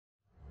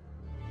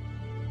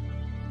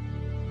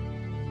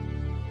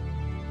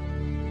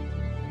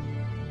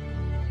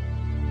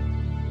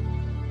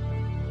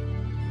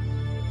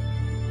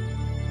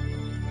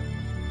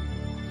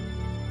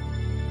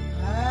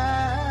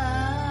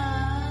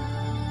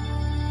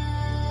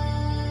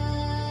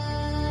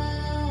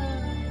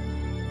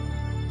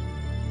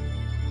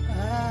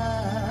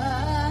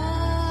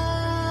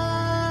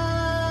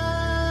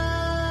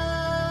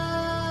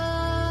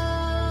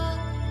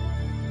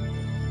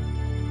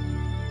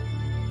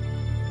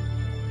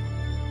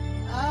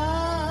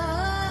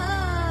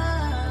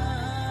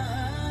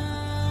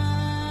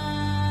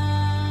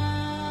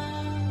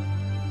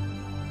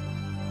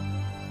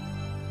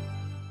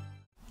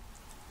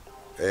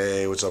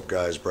what's up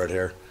guys, Brett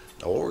here.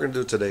 Now what we're going to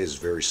do today is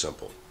very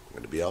simple. I'm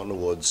going to be out in the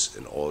woods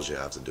and all you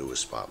have to do is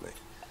spot me.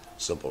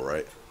 Simple,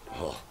 right?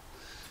 Oh,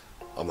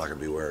 I'm not going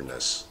to be wearing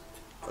this.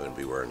 I'm going to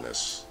be wearing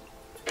this.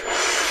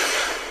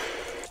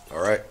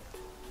 Alright,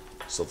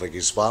 still think you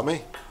spot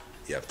me?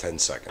 You have 10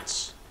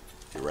 seconds.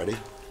 You ready?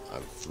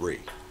 On 3,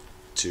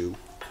 2,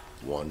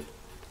 1,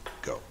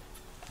 go.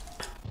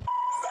 9,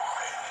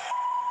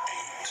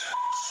 8,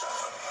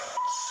 7,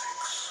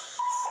 6,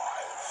 5,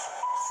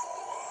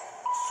 4,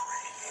 3,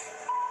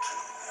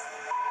 2,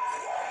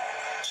 1,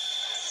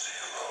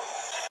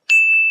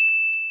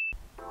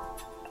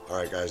 0.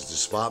 Alright guys, did you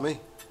spot me?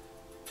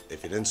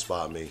 If you didn't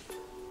spot me,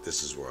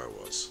 this is where I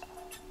was.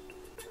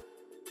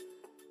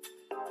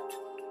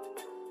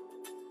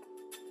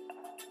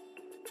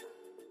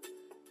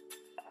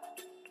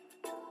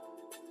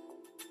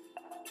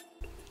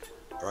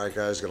 Alright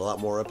guys, got a lot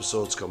more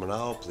episodes coming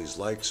out. Please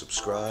like,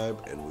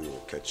 subscribe, and we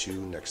will catch you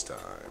next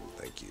time.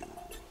 Thank you.